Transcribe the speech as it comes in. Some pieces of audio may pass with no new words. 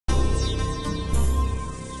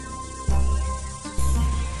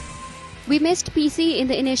We missed PeeCee in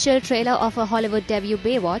the initial trailer of her Hollywood debut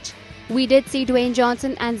Baywatch. We did see Dwayne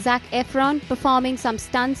Johnson and Zac Efron performing some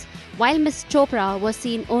stunts, while Ms.Chopra was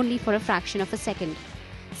seen only for a fraction of a second.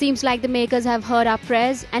 Seems like the makers have heard our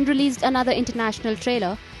prayers and released another international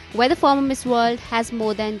trailer where the former Miss World has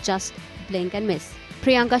more than just blink and miss.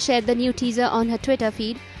 Priyanka shared the new teaser on her Twitter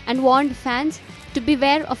feed and warned fans to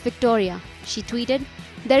beware of Victoria. She tweeted,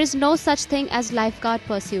 "There is no such thing as lifeguard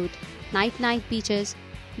pursuit. Night night beaches.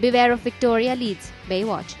 Beware of Victoria leads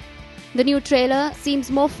Baywatch." The new trailer seems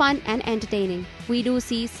more fun and entertaining. We do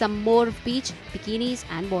see some more of beach, bikinis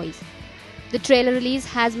and boys. The trailer release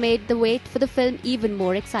has made the wait for the film even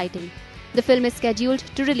more exciting. The film is scheduled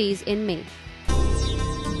to release in May.